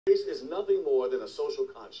Race is nothing more than a social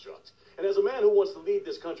construct. And as a man who wants to lead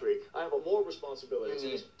this country, I have a moral responsibility.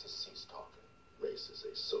 You need to cease talking. Race is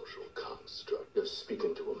a social construct. You're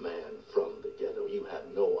speaking to a man from the ghetto. You have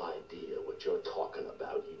no idea what you're talking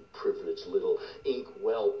about, you privileged little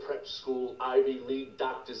Inkwell prep school Ivy League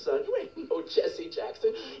doctor son. You ain't no Jesse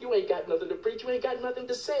Jackson. You ain't got nothing to preach. You ain't got nothing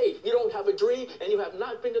to say. You don't have a dream, and you have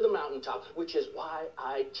not been to the mountaintop, which is why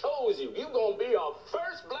I chose you. You're going to be our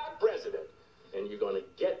first black president. And you're going to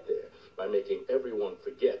get there by making everyone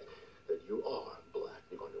forget that you are black.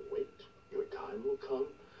 You're going to wait. Your time will come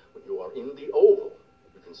when you are in the Oval.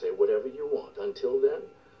 You can say whatever you want. Until then,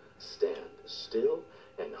 stand still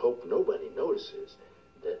and hope nobody notices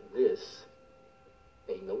that this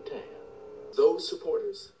ain't no tan. Those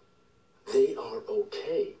supporters, they are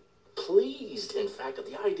okay. Pleased, in fact, at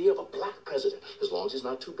the idea of a black president, as long as he's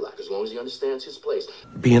not too black, as long as he understands his place.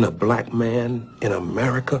 Being a black man in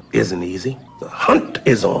America isn't easy. The hunt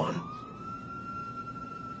is on.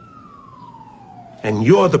 And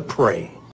you're the prey.